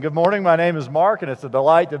Good morning. My name is Mark, and it's a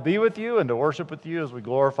delight to be with you and to worship with you as we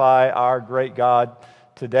glorify our great God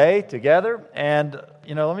today together. And,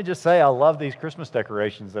 let me just say, I love these Christmas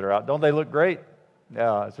decorations that are out. Don't they look great?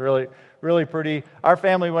 Yeah, it's really, really pretty. Our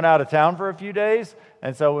family went out of town for a few days,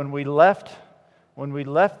 and so when we left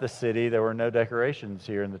the city, there were no decorations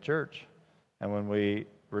here in the church. And when we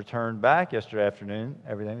returned back yesterday afternoon,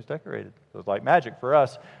 everything was decorated. It was like magic for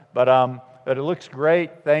us. But it looks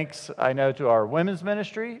great. Thanks, I know, to our women's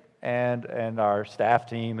ministry and our staff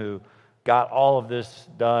team who got all of this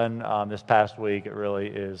done this past week. It really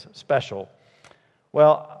is special.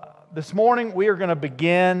 Well, this morning we are going to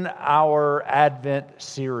begin our Advent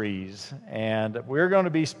series, and we're going to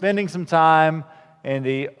be spending some time in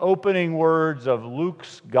the opening words of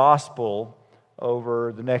Luke's Gospel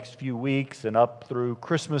over the next few weeks and up through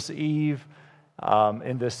Christmas Eve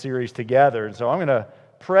in this series together. And so I'm going to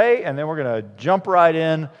pray, and then we're going to jump right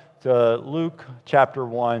in to Luke chapter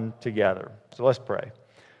 1 together. So let's pray.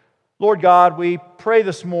 Lord God, we pray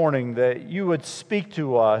this morning that you would speak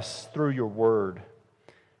to us through your word.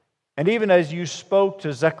 And even as you spoke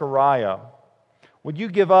to Zechariah, would you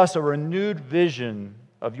give us a renewed vision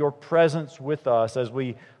of your presence with us as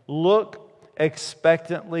we look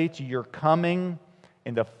expectantly to your coming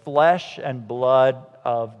in the flesh and blood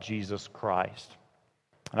of Jesus Christ.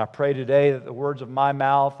 And I pray today that the words of my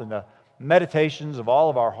mouth and the meditations of all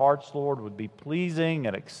of our hearts, Lord, would be pleasing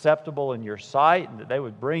and acceptable in your sight, and that they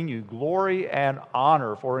would bring you glory and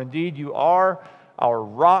honor. For indeed you are our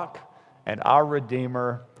rock and our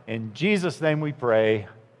Redeemer. In Jesus' name we pray,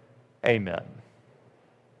 amen.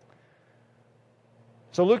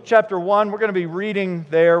 So Luke chapter 1, we're going to be reading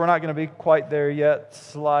there. We're not going to be quite there yet,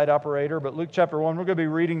 slide operator, but Luke chapter 1, we're going to be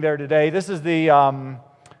reading there today. This is the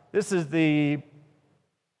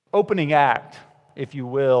opening act, if you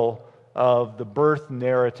will, of the birth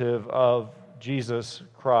narrative of Jesus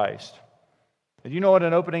Christ. Do you know what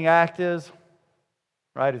an opening act is?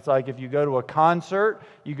 Right? It's like if you go to a concert,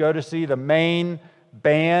 you go to see the main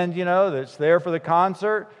band, that's there for the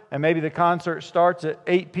concert, and maybe the concert starts at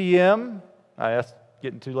 8 p.m. That's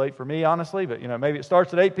getting too late for me, honestly, but maybe it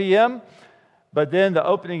starts at 8 p.m., but then the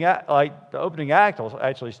opening act will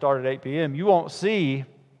actually start at 8 p.m. You won't see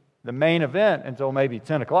the main event until maybe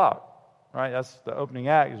 10 o'clock, right? That's the opening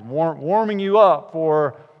act, is warming you up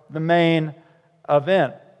for the main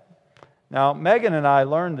event. Now, Megan and I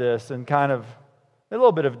learned this in kind of a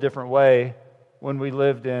little bit of a different way when we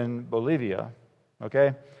lived in Bolivia,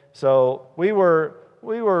 okay? So we were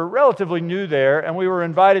relatively new there, and we were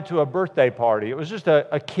invited to a birthday party. It was just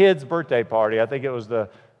a kid's birthday party. I think it was the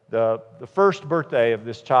first birthday of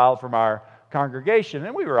this child from our congregation,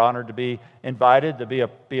 and we were honored to be invited to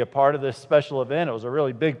be a part of this special event. It was a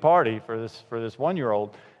really big party for this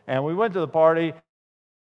 1-year-old, and we went to the party.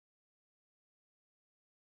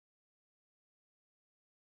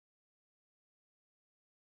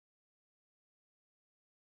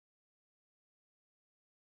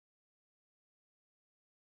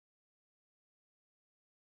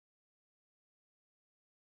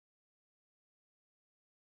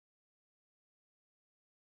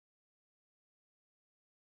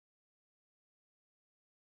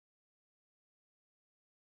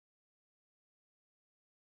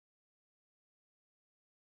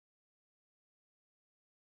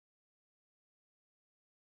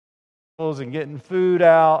 And getting food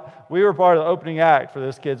out. We were part of the opening act for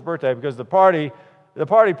this kid's birthday because the party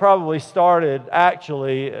probably started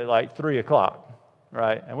actually at like 3 o'clock,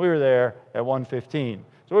 right? And we were there at 1:15.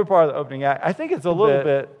 So we were part of the opening act. I think it's a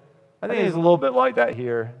little bit like that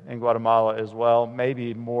here in Guatemala as well,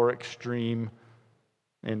 maybe more extreme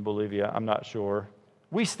in Bolivia. I'm not sure.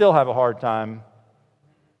 We still have a hard time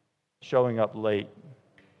showing up late,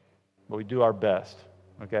 but we do our best,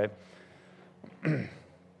 okay?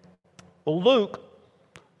 Well,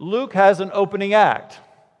 Luke has an opening act,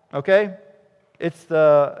 okay? It's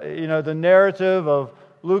the narrative of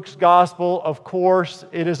Luke's gospel. Of course,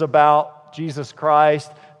 it is about Jesus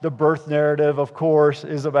Christ. The birth narrative, of course,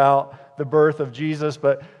 is about the birth of Jesus.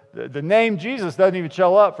 But the name Jesus doesn't even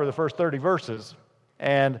show up for the first 30 verses.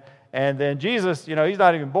 And then Jesus, he's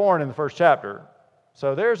not even born in the first chapter.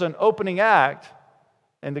 So there's an opening act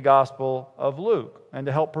in the Gospel of Luke. And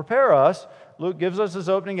to help prepare us, Luke gives us his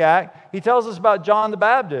opening act. He tells us about John the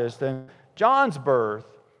Baptist and John's birth.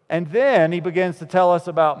 And then he begins to tell us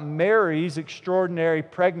about Mary's extraordinary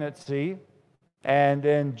pregnancy. And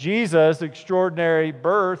then Jesus' extraordinary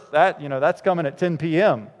birth. That's coming at 10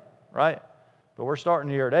 p.m., right? But we're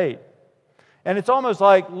starting here at 8. And it's almost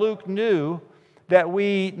like Luke knew that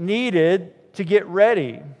we needed to get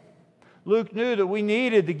ready. Luke knew that we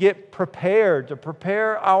needed to get prepared, to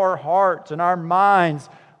prepare our hearts and our minds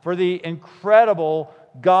for the incredible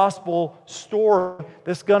gospel story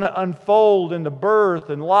that's going to unfold in the birth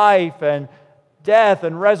and life and death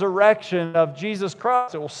and resurrection of Jesus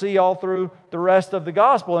Christ that we'll see all through the rest of the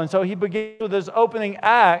gospel. And so he begins with his opening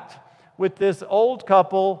act with this old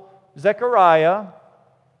couple, Zechariah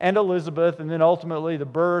and Elizabeth, and then ultimately the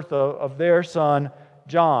birth of their son,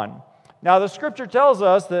 John. Now, the scripture tells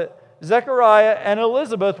us that Zechariah and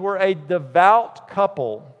Elizabeth were a devout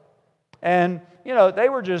couple. And, they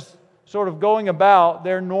were just sort of going about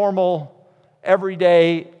their normal,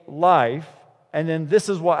 everyday life. And then this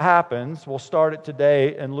is what happens. We'll start it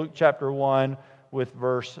today in Luke chapter 1 with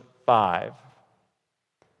verse 5.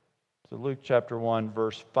 So Luke chapter 1,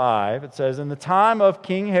 verse 5, it says, in the time of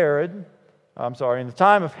Herod,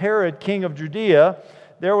 king of Judea,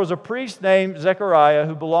 there was a priest named Zechariah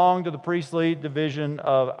who belonged to the priestly division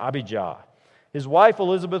of Abijah. His wife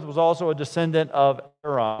Elizabeth was also a descendant of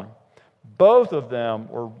Aaron. Both of them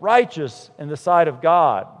were righteous in the sight of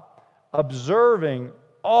God, observing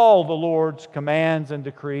all the Lord's commands and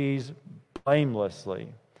decrees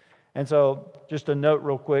blamelessly. And so, just a note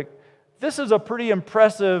real quick, this is a pretty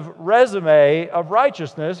impressive resume of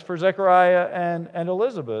righteousness for Zechariah and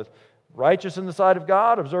Elizabeth. Righteous in the sight of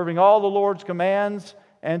God, observing all the Lord's commands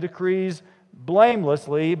and decrees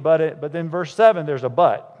blamelessly, but then verse 7, there's a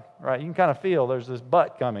but, right? You can kind of feel there's this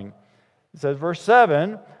but coming. It says, verse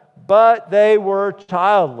 7, but they were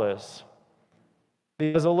childless,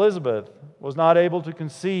 because Elizabeth was not able to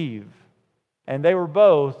conceive, and they were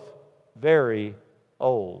both very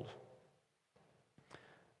old.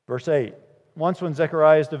 Verse 8, once when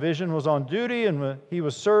Zechariah's division was on duty and he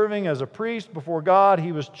was serving as a priest before God,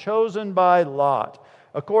 he was chosen by lot,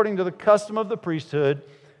 according to the custom of the priesthood,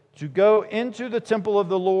 to go into the temple of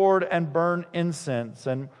the Lord and burn incense.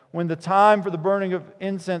 And when the time for the burning of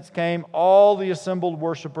incense came, all the assembled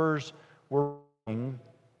worshipers were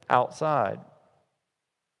outside.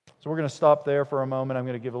 So we're going to stop there for a moment. I'm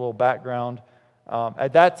going to give a little background.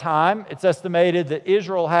 At that time, it's estimated that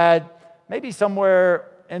Israel had maybe somewhere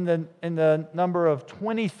in the number of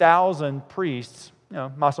 20,000 priests,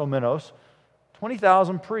 más o menos,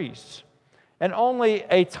 20,000 priests. And only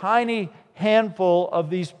a tiny handful of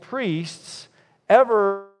these priests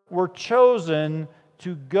ever were chosen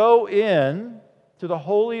to go in to the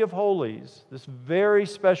Holy of Holies, this very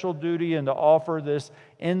special duty, and to offer this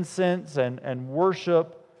incense and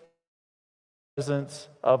worship the presence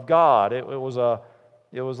of God. It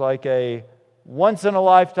was like a once in a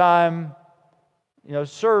lifetime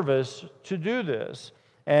service to do this.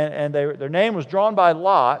 And their name was drawn by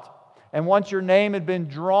lot. And once your name had been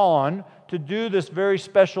drawn to do this very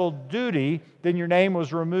special duty, then your name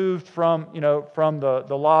was removed from the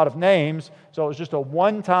lot of names. So it was just a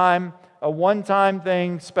one-time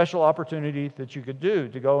thing, special opportunity that you could do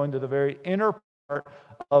to go into the very inner part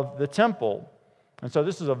of the temple. And so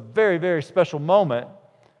this is a very, very special moment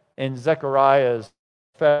in Zechariah's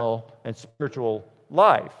federal and spiritual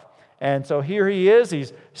life. And so here he is.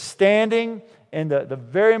 He's standing in the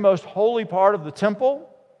very most holy part of the temple.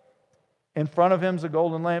 In front of him is the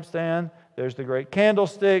golden lampstand. There's the great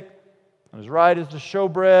candlestick. On his right is the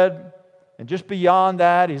showbread. And just beyond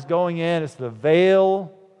that, he's going in. It's the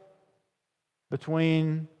veil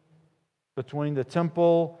between the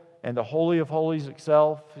temple and the Holy of Holies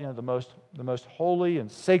itself, the most holy and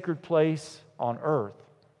sacred place on earth.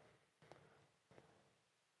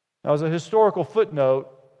 Now, as a historical footnote,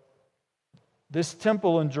 this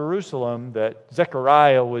temple in Jerusalem that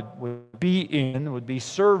Zechariah would be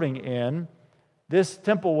serving in, this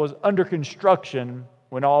temple was under construction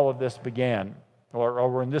when all of this began, or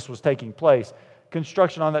when this was taking place.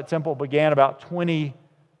 Construction on that temple began about 20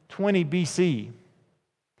 BC,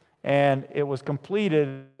 and it was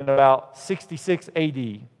completed in about 66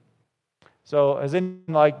 AD. So has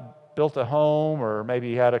anyone built a home, or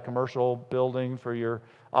maybe had a commercial building for your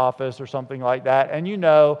office or something like that? And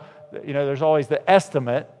there's always the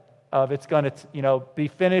estimate of it's going to be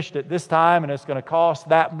finished at this time and it's going to cost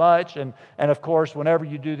that much. And of course, whenever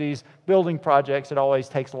you do these building projects, it always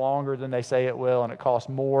takes longer than they say it will, and it costs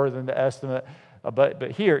more than the estimate.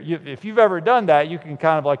 But here, if you've ever done that, you can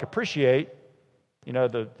kind of appreciate,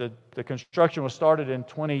 the construction was started in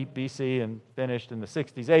 20 BC and finished in the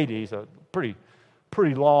 60s, 80s, a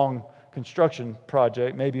pretty long construction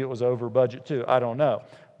project. Maybe it was over budget too, I don't know.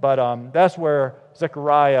 But that's where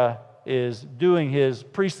Zechariah is doing his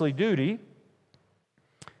priestly duty.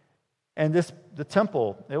 And the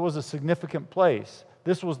temple, it was a significant place.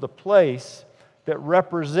 This was the place that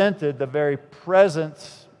represented the very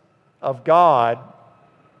presence of God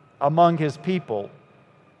among His people.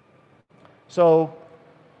 So,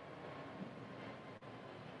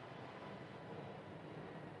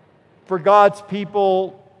 For God's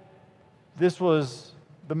people, this was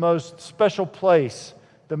the most special place,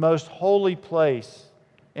 the most holy place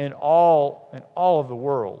in all of the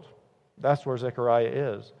world. That's where Zechariah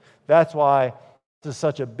is. That's why this is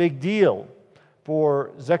such a big deal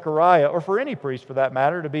for Zechariah, or for any priest for that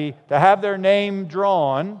matter, to have their name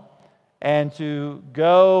drawn and to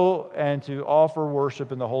go and to offer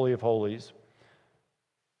worship in the Holy of Holies.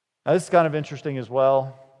 Now, this is kind of interesting as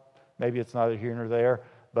well. Maybe it's neither here nor there,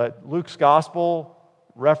 but Luke's gospel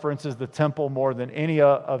references the temple more than any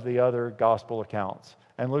of the other gospel accounts.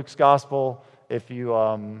 And Luke's gospel, if you're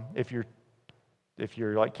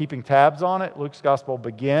like keeping tabs on it, Luke's gospel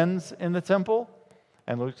begins in the temple,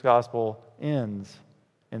 and Luke's gospel ends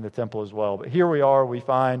in the temple as well. But here we are, we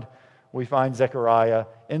find Zechariah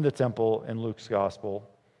in the temple in Luke's gospel.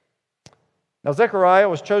 Now, Zechariah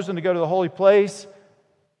was chosen to go to the holy place.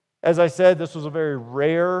 As I said, this was a very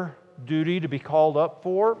rare duty to be called up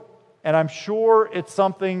for, and I'm sure it's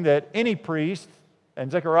something that any priest,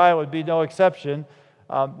 and Zechariah would be no exception,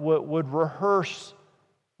 would rehearse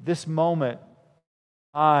this moment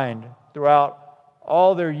in mind throughout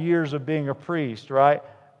all their years of being a priest, right?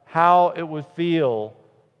 How it would feel,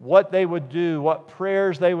 what they would do, what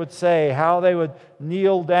prayers they would say, how they would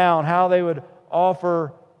kneel down, how they would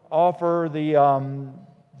offer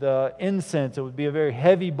the incense. It would be a very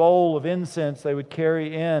heavy bowl of incense they would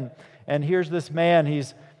carry in. And here's this man,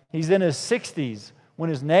 he's in his 60s when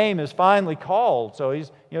his name is finally called. So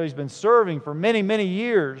he's been serving for many, many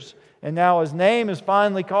years, and now his name is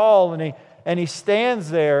finally called, and he stands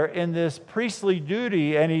there in this priestly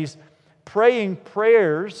duty, and he's praying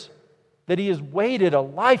prayers that he has waited a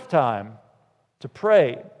lifetime to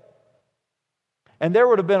pray. And there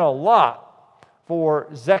would have been a lot for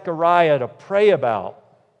Zechariah to pray about,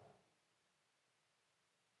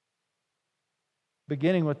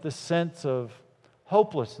 beginning with this sense of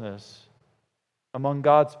hopelessness among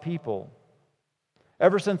God's people.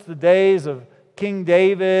 Ever since the days of King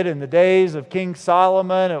David and the days of King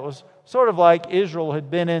Solomon, it was sort of like Israel had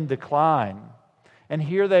been in decline. And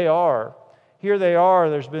here they are.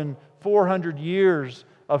 There's been 400 years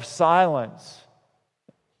of silence.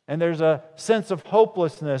 And there's a sense of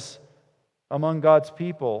hopelessness among God's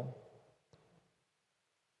people.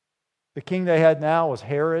 The king they had now was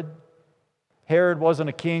Herod. Herod wasn't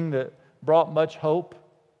a king that brought much hope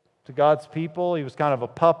to God's people. He was kind of a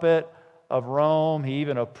puppet of Rome. He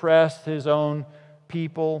even oppressed his own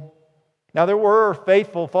people. Now, there were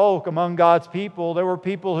faithful folk among God's people. There were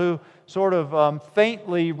people who sort of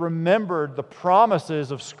faintly remembered the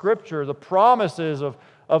promises of Scripture, the promises of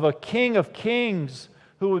a King of Kings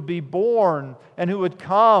who would be born and who would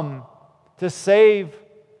come to save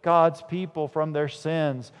God's people from their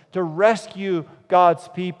sins, to rescue God's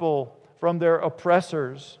people from their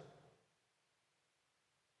oppressors.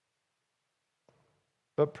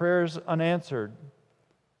 But prayers unanswered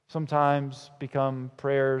sometimes become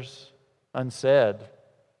prayers unsaid,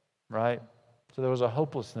 right? So there was a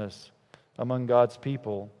hopelessness among God's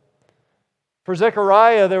people. For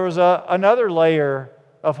Zechariah, there was another layer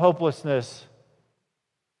of hopelessness.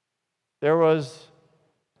 There was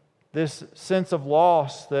this sense of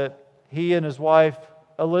loss that he and his wife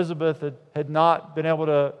Elizabeth had not been able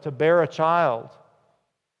to bear a child.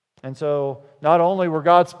 And so not only were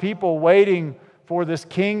God's people waiting for this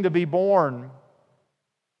king to be born,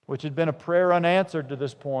 which had been a prayer unanswered to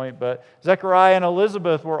this point, but Zechariah and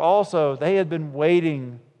Elizabeth they had been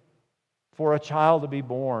waiting for a child to be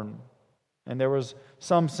born. And there was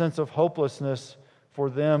some sense of hopelessness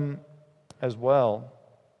for them as well.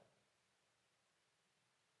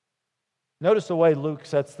 Notice the way Luke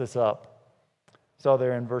sets this up. So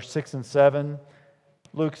there in verse 6 and 7,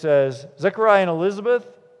 Luke says, Zechariah and Elizabeth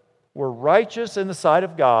were righteous in the sight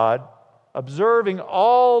of God, observing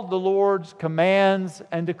all the Lord's commands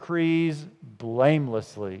and decrees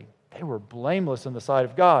blamelessly. They were blameless in the sight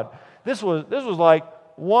of God. This was like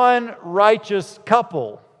one righteous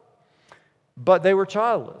couple, but they were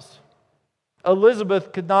childless.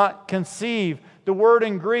 Elizabeth could not conceive. The word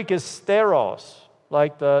in Greek is steros,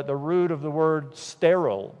 like the root of the word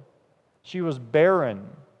sterile. She was barren.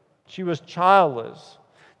 She was childless.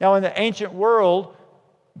 Now, in the ancient world,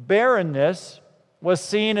 barrenness was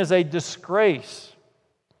seen as a disgrace.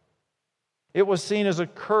 It was seen as a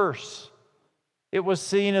curse. It was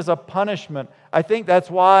seen as a punishment. I think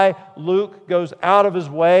that's why Luke goes out of his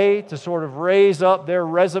way to sort of raise up their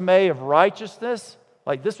resume of righteousness.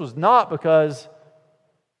 Like, this was not because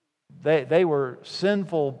they were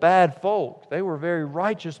sinful, bad folk. They were very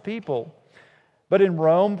righteous people. But in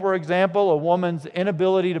Rome, for example, a woman's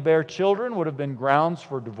inability to bear children would have been grounds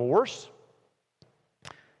for divorce.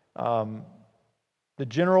 The The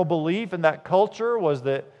general belief in that culture was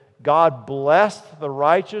that God blessed the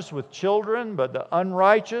righteous with children, but the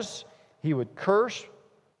unrighteous He would curse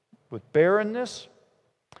with barrenness.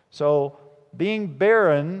 So being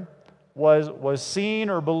barren was seen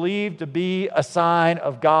or believed to be a sign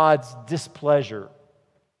of God's displeasure.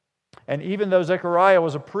 And even though Zechariah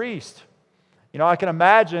was a priest, I can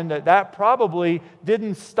imagine that probably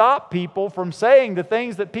didn't stop people from saying the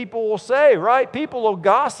things that people will say, right? People will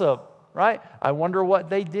gossip, right? I wonder what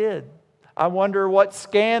they did. I wonder what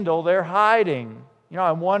scandal they're hiding.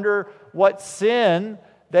 I wonder what sin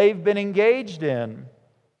they've been engaged in.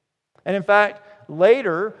 And in fact,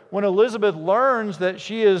 later, when Elizabeth learns that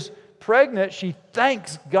she is pregnant, she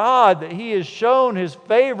thanks God that He has shown His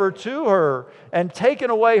favor to her and taken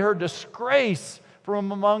away her disgrace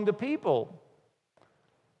from among the people.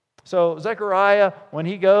 So Zechariah, when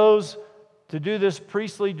he goes to do this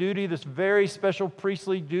priestly duty, this very special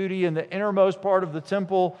priestly duty in the innermost part of the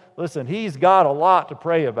temple, listen, he's got a lot to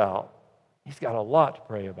pray about. He's got a lot to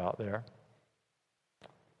pray about there.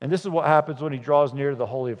 And this is what happens when he draws near to the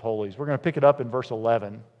Holy of Holies. We're going to pick it up in verse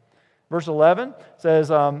 11. Verse 11 says,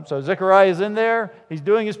 so Zechariah is in there, he's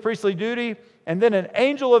doing his priestly duty, and then an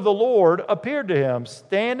angel of the Lord appeared to him,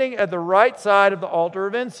 standing at the right side of the altar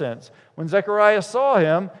of incense. When Zechariah saw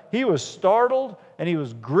him, he was startled and he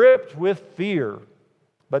was gripped with fear.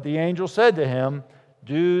 But the angel said to him,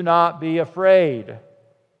 "Do not be afraid.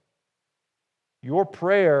 Your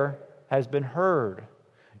prayer has been heard.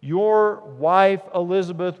 Your wife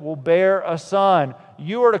Elizabeth will bear a son.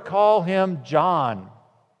 You are to call him John.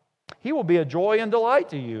 He will be a joy and delight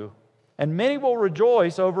to you, and many will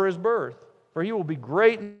rejoice over his birth. For he will be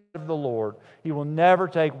great in the sight of the Lord. He will never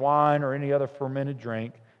take wine or any other fermented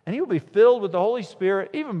drink, and he will be filled with the Holy Spirit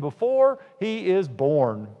even before he is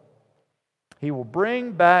born. He will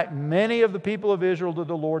bring back many of the people of Israel to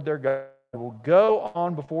the Lord their God. He will go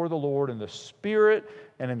on before the Lord in the spirit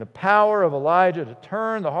and in the power of Elijah to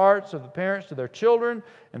turn the hearts of the parents to their children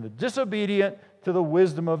and the disobedient to the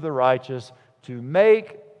wisdom of the righteous, to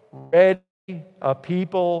make ready a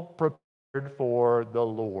people prepared for the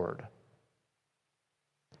Lord."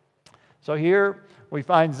 So here we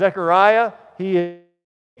find Zechariah. He is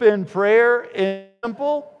in prayer in the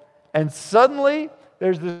temple, and suddenly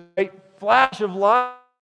there's this great flash of light,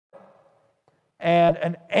 and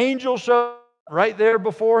an angel shows up right there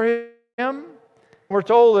before him. We're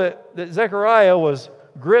told that Zechariah was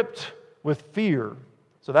gripped with fear.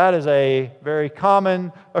 So that is a very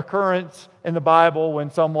common occurrence in the Bible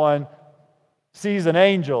when someone sees an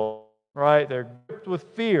angel, right? They're gripped with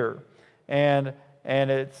fear. And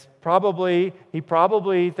it's he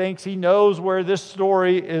probably thinks he knows where this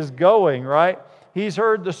story is going, right? He's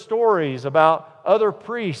heard the stories about other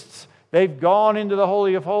priests. They've gone into the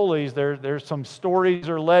Holy of Holies. There's some stories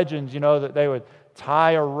or legends, that they would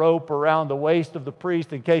tie a rope around the waist of the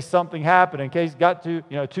priest in case something happened, in case he got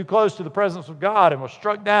too close to the presence of God and was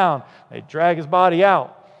struck down. They'd drag his body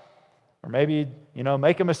out. Or maybe,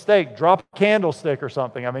 make a mistake, drop a candlestick or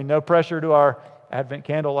something. I mean, no pressure to our Advent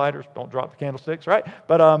candle lighters. Don't drop the candlesticks, right?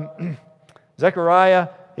 But Zechariah,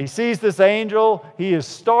 he sees this angel. He is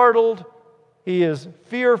startled. He is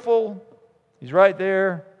fearful. He's right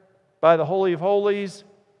there by the Holy of Holies.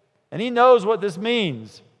 And he knows what this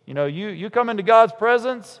means. You come into God's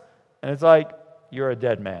presence, and it's like you're a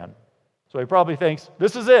dead man. So he probably thinks,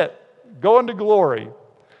 this is it. Go into glory.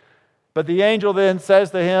 But the angel then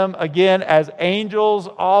says to him, again, as angels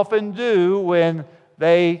often do when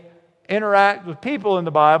they interact with people in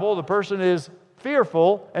the Bible, the person is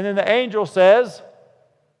fearful, and then the angel says,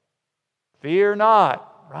 "Fear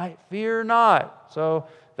not," right? Fear not. So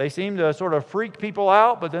they seem to sort of freak people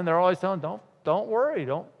out, but then they're always telling them, don't worry,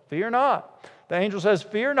 don't fear not. The angel says,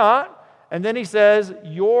 "Fear not," and then he says,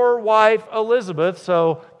 "Your wife Elizabeth,"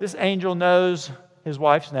 so this angel knows his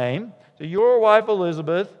wife's name. So your wife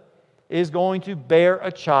Elizabeth is going to bear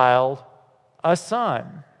a child, a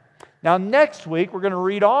son. Now, next week, we're going to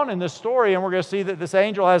read on in this story, and we're going to see that this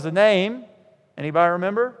angel has a name. Anybody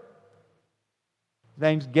remember? His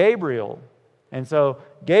name's Gabriel. And so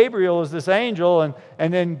Gabriel is this angel,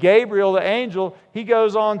 and then Gabriel, the angel, he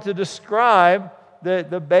goes on to describe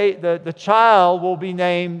the child will be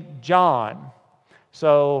named John.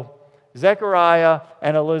 So Zechariah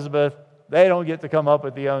and Elizabeth, they don't get to come up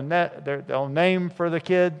with their own name for the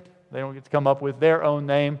kid. They don't get to come up with their own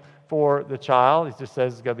name for the child. He just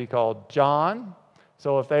says it's going to be called John.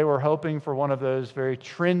 So if they were hoping for one of those very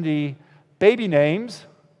trendy baby names,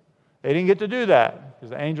 they didn't get to do that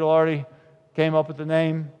because the angel already came up with the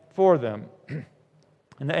name for them.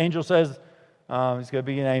 And the angel says he's going to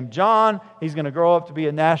be named John. He's going to grow up to be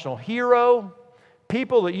a national hero.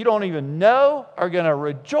 people that you don't even know are going to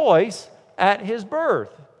rejoice at his birth.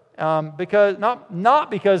 Because not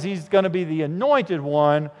because he's going to be the anointed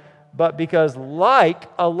one, but because like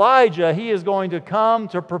Elijah, he is going to come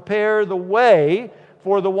to prepare the way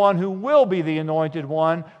for the one who will be the anointed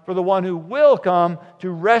one, for the one who will come to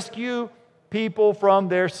rescue people from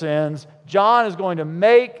their sins. John is going to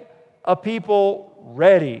make a people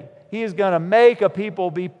ready. He is going to make a people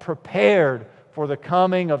be prepared for the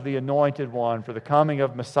coming of the anointed one, for the coming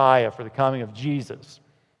of Messiah, for the coming of Jesus.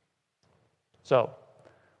 So,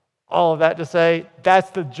 all of that to say, that's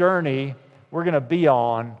the journey we're going to be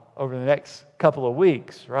on over the next couple of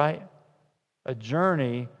weeks, right? A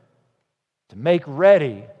journey to make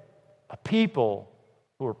ready a people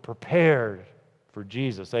who are prepared for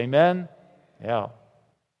Jesus. Amen? Yeah.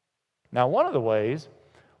 Now, one of the ways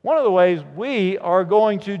we are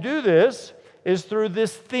going to do this is through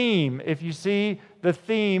this theme. If you see the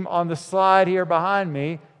theme on the slide here behind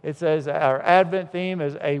me, it says our Advent theme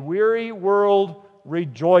is A Weary World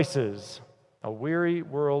Rejoices. A weary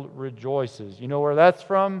world rejoices. You know where that's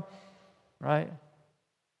from, right?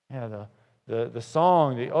 Yeah, the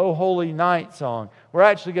song, the O Holy Night song. We're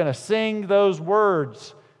actually going to sing those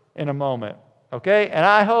words in a moment, okay? And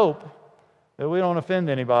I hope that we don't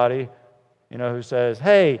offend anybody, who says,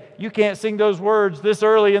 hey, you can't sing those words this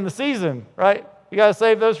early in the season, right? You got to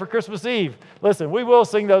save those for Christmas Eve. Listen, we will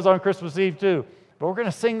sing those on Christmas Eve too. But we're going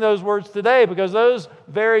to sing those words today because those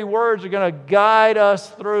very words are going to guide us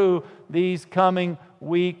through these coming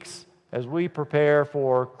weeks as we prepare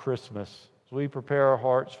for Christmas, as we prepare our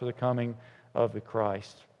hearts for the coming of the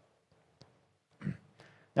Christ.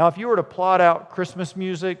 Now, if you were to plot out Christmas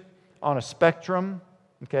music on a spectrum,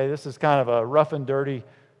 okay, this is kind of a rough and dirty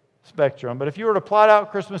spectrum, but if you were to plot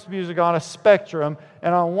out Christmas music on a spectrum,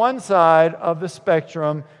 and on one side of the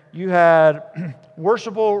spectrum, you had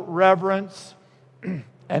worshipful reverence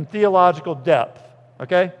and theological depth.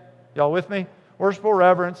 Okay? Y'all with me? Worshipful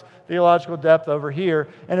reverence, theological depth over here.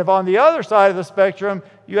 And if on the other side of the spectrum,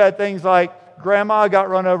 you had things like grandma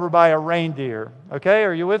got run over by a reindeer. Okay?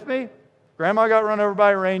 Are you with me? Grandma got run over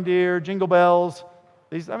by a reindeer, jingle bells.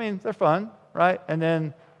 They're fun, right? And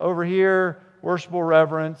then over here, worshipful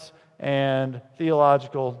reverence and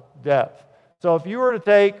theological depth. So if you were to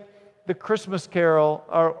take the Christmas carol,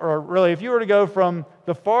 or really if you were to go from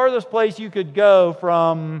the farthest place you could go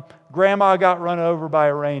from grandma got run over by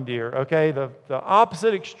a reindeer, okay, the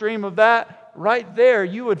opposite extreme of that, right there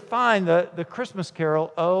you would find the Christmas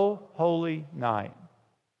carol, O Holy Night.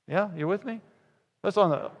 Yeah, you with me? That's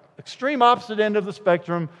on the extreme opposite end of the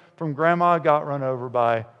spectrum from grandma got run over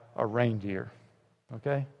by a reindeer,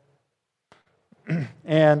 okay?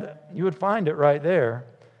 And you would find it right there.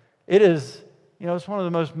 It is, it's one of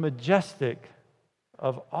the most majestic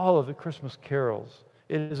of all of the Christmas carols.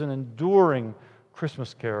 It is an enduring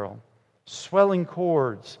Christmas carol. Swelling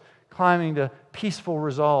chords, climbing to peaceful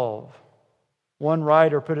resolve. One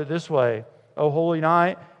writer put it this way, O Holy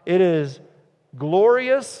Night, it is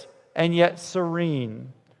glorious and yet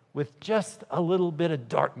serene, with just a little bit of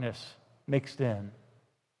darkness mixed in.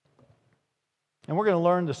 And we're going to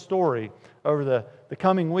learn the story over the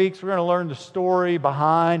coming weeks. We're going to learn the story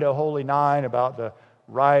behind O Holy Night, about the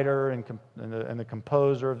writer and the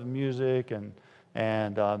composer of the music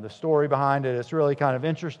and the story behind it. It's really kind of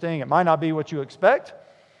interesting. It might not be what you expect,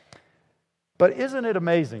 but isn't it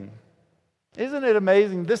amazing? Isn't it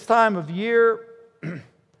amazing? This time of year,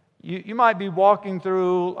 you might be walking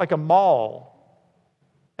through like a mall,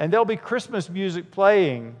 and there'll be Christmas music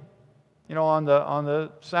playing, on the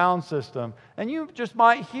sound system. And you just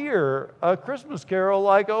might hear a Christmas carol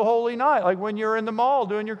like O Holy Night, like when you're in the mall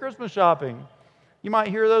doing your Christmas shopping. You might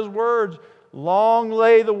hear those words, long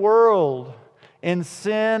lay the world in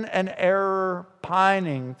sin and error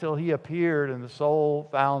pining till he appeared and the soul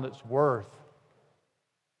found its worth.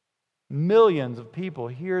 Millions of people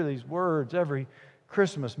hear these words every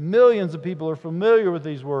Christmas. Millions of people are familiar with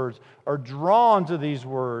these words, are drawn to these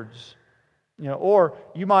words. Or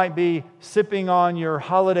you might be sipping on your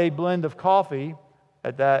holiday blend of coffee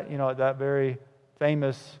at that very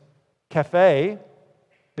famous cafe,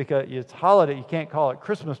 because it's holiday. You can't call it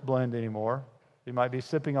Christmas blend anymore. You might be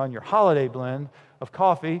sipping on your holiday blend of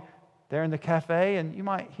coffee there in the cafe, and you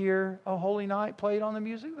might hear O Holy Night played on the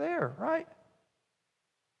music there, right?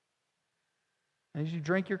 As you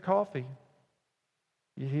drink your coffee,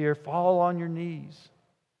 you hear fall on your knees.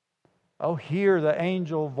 Oh, hear the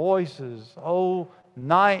angel voices. Oh,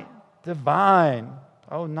 night divine.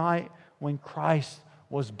 Oh, night when Christ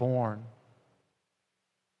was born.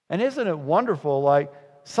 And isn't it wonderful, like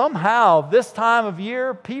somehow this time of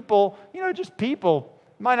year, people,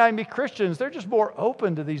 might not even be Christians, they're just more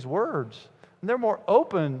open to these words. And they're more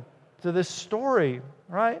open to this story,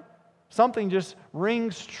 right? Something just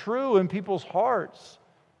rings true in people's hearts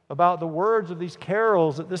about the words of these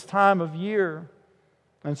carols at this time of year.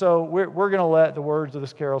 And so we're going to let the words of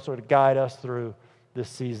this carol sort of guide us through this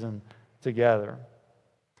season together.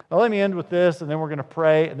 Now let me end with this, and then we're going to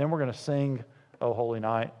pray, and then we're going to sing "O Holy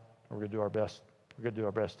Night." We're going to do our best. We're going to do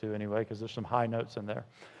our best too anyway, because there's some high notes in there.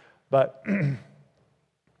 But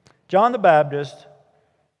John the Baptist,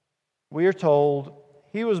 we are told,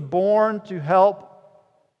 he was born to help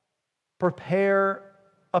prepare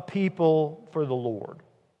a people for the Lord.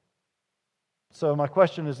 So my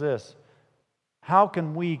question is this: how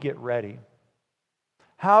can we get ready?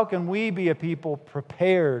 How can we be a people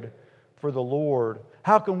prepared for the Lord?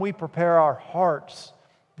 How can we prepare our hearts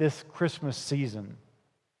this Christmas season?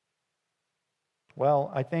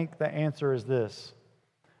 Well, I think the answer is this.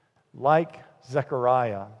 Like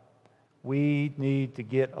Zechariah, we need to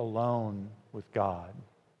get alone with God.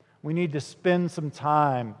 We need to spend some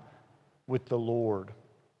time with the Lord.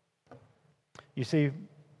 You see,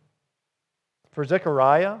 for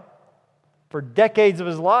Zechariah, for decades of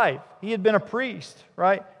his life, he had been a priest,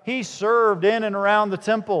 right? He served in and around the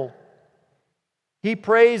temple. He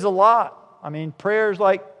prays a lot. I mean, prayer is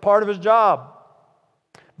like part of his job.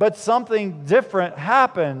 But something different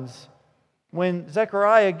happens when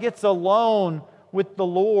Zechariah gets alone with the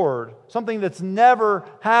Lord. Something that's never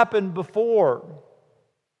happened before.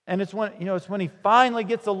 And it's when he finally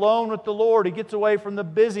gets alone with the Lord. He gets away from the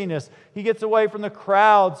busyness. He gets away from the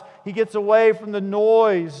crowds. He gets away from the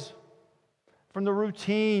noise, from the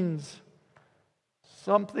routines.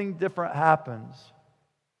 Something different happens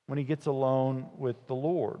when he gets alone with the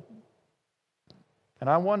Lord. And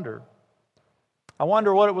I wonder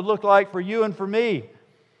what it would look like for you and for me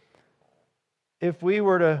if we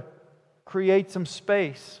were to create some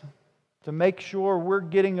space to make sure we're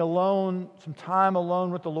getting alone, some time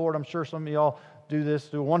alone with the Lord. I'm sure some of y'all do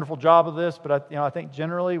a wonderful job of this, but I think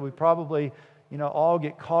generally we probably all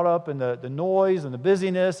get caught up in the noise and the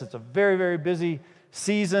busyness. It's a very, very busy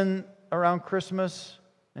season around Christmas.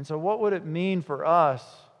 And so what would it mean for us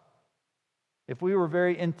if we were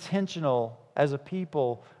very intentional as a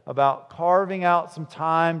people about carving out some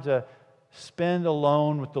time to spend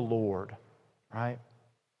alone with the Lord, right?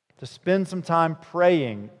 To spend some time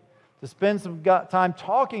praying, to spend some time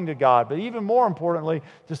talking to God, but even more importantly,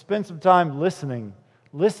 to spend some time listening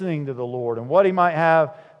to the Lord and what He might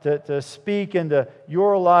have to speak into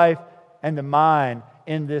your life and to mine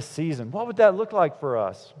in this season. What would that look like for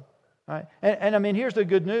us? Right? And I mean, here's the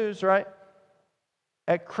good news, right?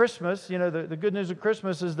 At Christmas, the good news of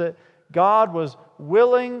Christmas is that God was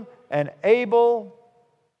willing and able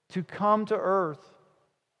to come to earth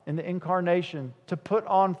in the incarnation, to put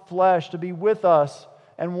on flesh, to be with us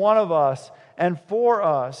and one of us and for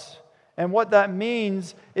us. And what that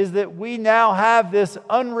means is that we now have this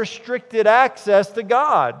unrestricted access to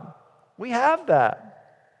God. We have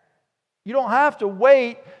that. You don't have to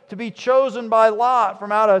wait to be chosen by lot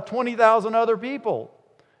from out of 20,000 other people.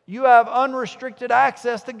 You have unrestricted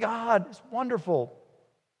access to God. It's wonderful.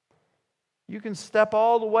 You can step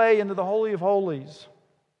all the way into the Holy of Holies.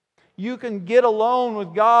 You can get alone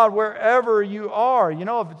with God wherever you are.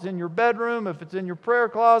 If it's in your bedroom, if it's in your prayer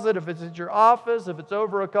closet, if it's at your office, if it's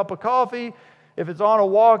over a cup of coffee, if it's on a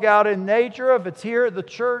walk out in nature, if it's here at the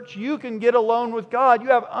church, you can get alone with God. You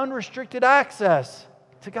have unrestricted access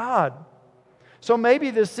to God. So maybe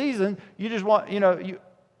this season, you just want,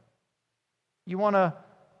 you want to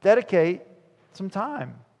dedicate some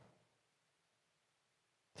time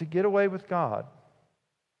to get away with God,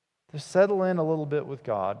 to settle in a little bit with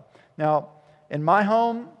God. Now, in my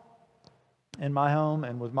home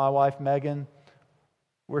and with my wife Megan,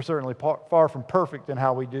 we're certainly far from perfect in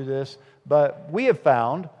how we do this, but we have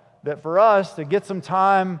found that for us to get some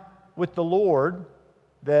time with the Lord,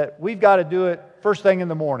 that we've got to do it first thing in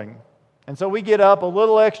the morning. And so we get up a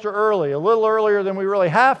little extra early, a little earlier than we really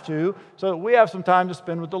have to, so that we have some time to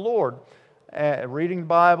spend with the Lord, reading the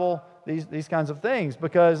Bible, these kinds of things.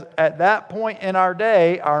 Because at that point in our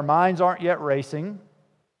day, our minds aren't yet racing,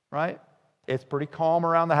 right? It's pretty calm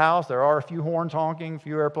around the house. There are a few horns honking, a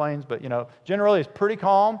few airplanes, but generally it's pretty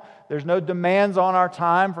calm. There's no demands on our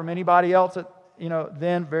time from anybody else at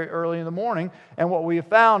then very early in the morning. And what we have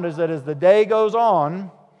found is that as the day goes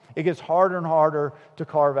on, it gets harder and harder to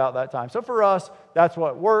carve out that time. So for us, that's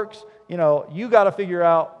what works. You got to figure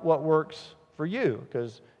out what works for you,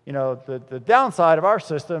 because the downside of our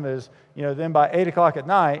system is then by 8 o'clock at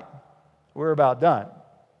night we're about done,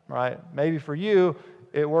 right? Maybe for you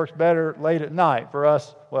it works better late at night. For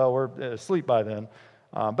us, well, we're asleep by then.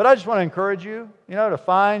 But I just want to encourage you, to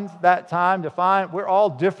find that time. We're all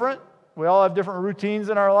different. We all have different routines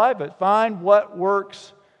in our life, but find what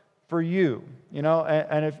works for you.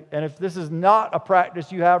 And if this is not a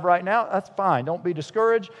practice you have right now, that's fine. Don't be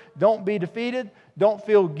discouraged. Don't be defeated. Don't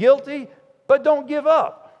feel guilty, but don't give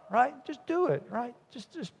up, right? Just do it, right?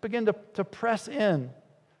 Just begin to press in.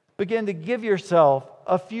 Begin to give yourself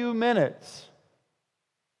a few minutes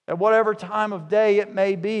at whatever time of day it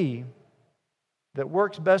may be that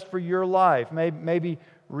works best for your life. Maybe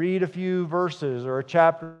read a few verses or a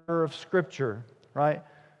chapter of Scripture, right?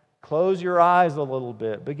 Close your eyes a little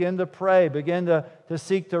bit. Begin to pray. Begin to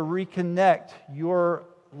seek to reconnect your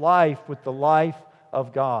life with the life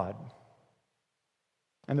of God.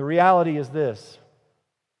 And the reality is this,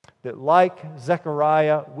 that like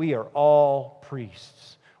Zechariah, we are all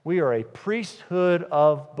priests. We are a priesthood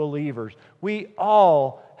of believers. We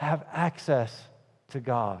all have access to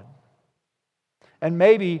God. And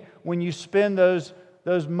maybe when you spend those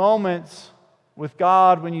moments with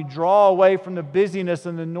God, when you draw away from the busyness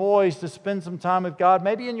and the noise to spend some time with God,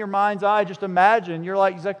 maybe in your mind's eye, just imagine you're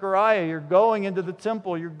like Zechariah. You're going into the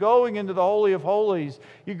temple. You're going into the Holy of Holies.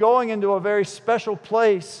 You're going into a very special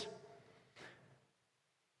place.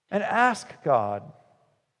 And ask God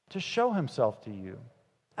to show Himself to you.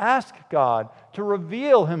 Ask God to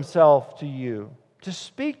reveal Himself to you, to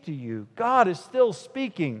speak to you. God is still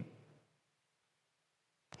speaking.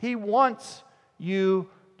 He wants you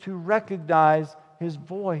to recognize His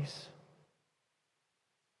voice.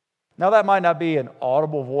 Now, that might not be an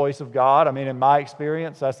audible voice of God. I mean, in my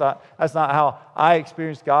experience, that's not how I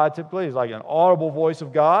experience God typically. It's like an audible voice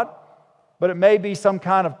of God. But it may be some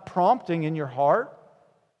kind of prompting in your heart.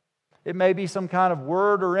 It may be some kind of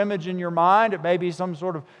word or image in your mind. It may be some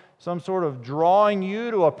sort of drawing you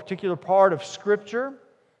to a particular part of Scripture.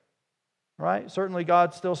 Right? Certainly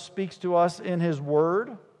God still speaks to us in His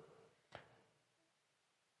Word.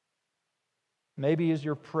 Maybe as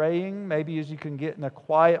you're praying, maybe as you can get in a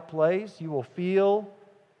quiet place, you will feel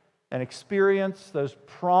and experience those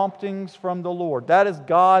promptings from the Lord. That is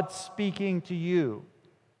God speaking to you.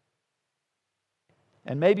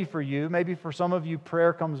 And maybe for you, maybe for some of you,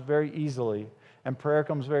 prayer comes very easily and prayer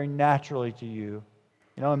comes very naturally to you.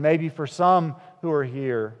 And maybe for some who are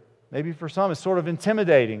here, maybe for some it's sort of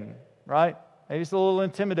intimidating, right? Maybe it's a little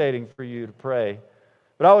intimidating for you to pray.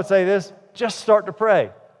 But I would say this, just start to pray.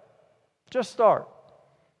 Just start.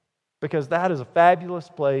 Because that is a fabulous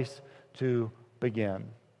place to begin.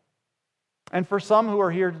 And for some who are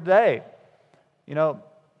here today,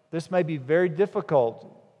 this may be very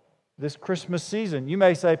difficult this Christmas season. You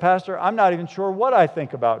may say, Pastor, I'm not even sure what I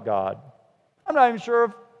think about God. I'm not even sure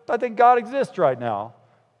if I think God exists right now.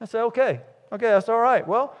 I say, okay, that's all right.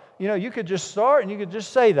 Well, you could just start and you could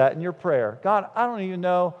just say that in your prayer. God, I don't even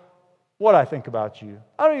know what I think about you.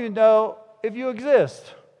 I don't even know if you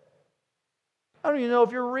exist. I don't even know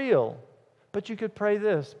if you're real. But you could pray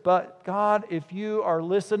this. But God, if you are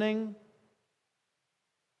listening,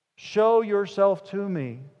 show yourself to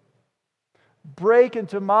me. Break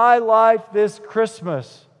into my life this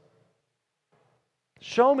Christmas.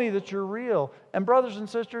 Show me that you're real. And brothers and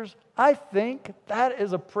sisters, I think that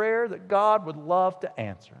is a prayer that God would love to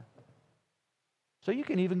answer. So you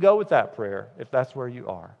can even go with that prayer if that's where you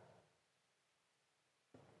are.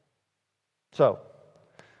 So,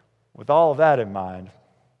 with all of that in mind,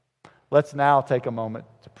 let's now take a moment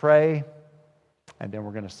to pray, and then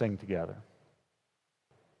we're going to sing together.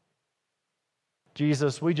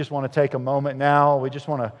 Jesus, we just want to take a moment now. We just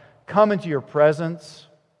want to come into your presence.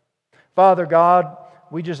 Father God,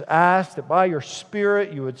 we just ask that by your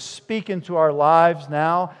Spirit you would speak into our lives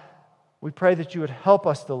now. We pray that you would help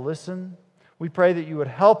us to listen. We pray that you would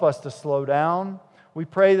help us to slow down. We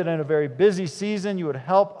pray that in a very busy season you would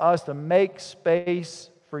help us to make space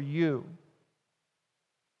for you.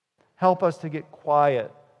 Help us to get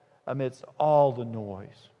quiet amidst all the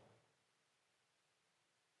noise,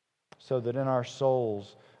 so that in our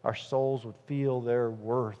souls would feel their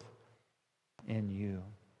worth in you.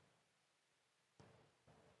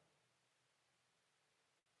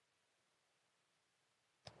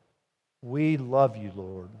 We love you,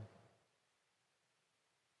 Lord.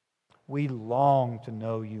 We long to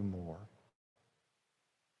know you more.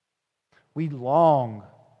 We long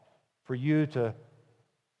for you to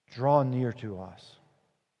draw near to us.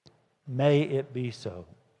 May it be so.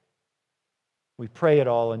 We pray it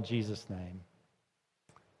all in Jesus' name.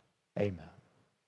 Amen.